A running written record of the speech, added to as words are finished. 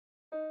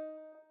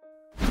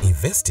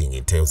Investing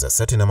entails a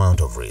certain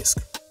amount of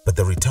risk, but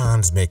the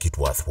returns make it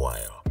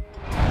worthwhile.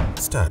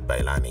 Start by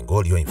learning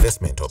all your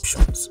investment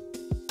options.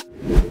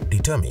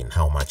 Determine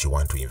how much you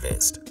want to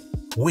invest,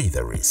 weigh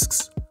the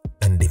risks,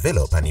 and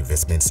develop an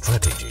investment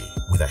strategy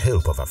with the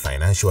help of a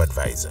financial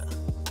advisor.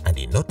 And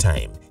in no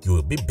time, you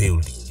will be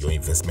building your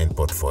investment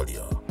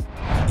portfolio.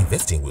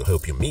 Investing will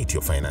help you meet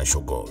your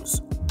financial goals,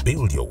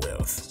 build your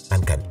wealth,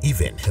 and can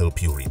even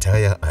help you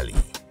retire early.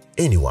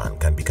 Anyone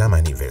can become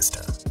an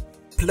investor.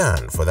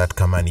 Plan for that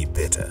money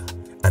better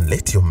and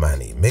let your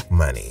money make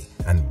money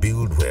and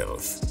build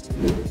wealth.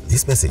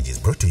 This message is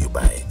brought to you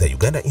by the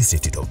Uganda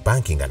Institute of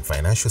Banking and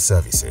Financial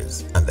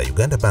Services and the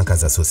Uganda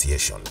Bankers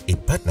Association in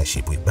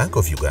partnership with Bank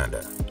of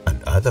Uganda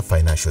and other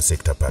financial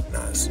sector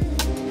partners.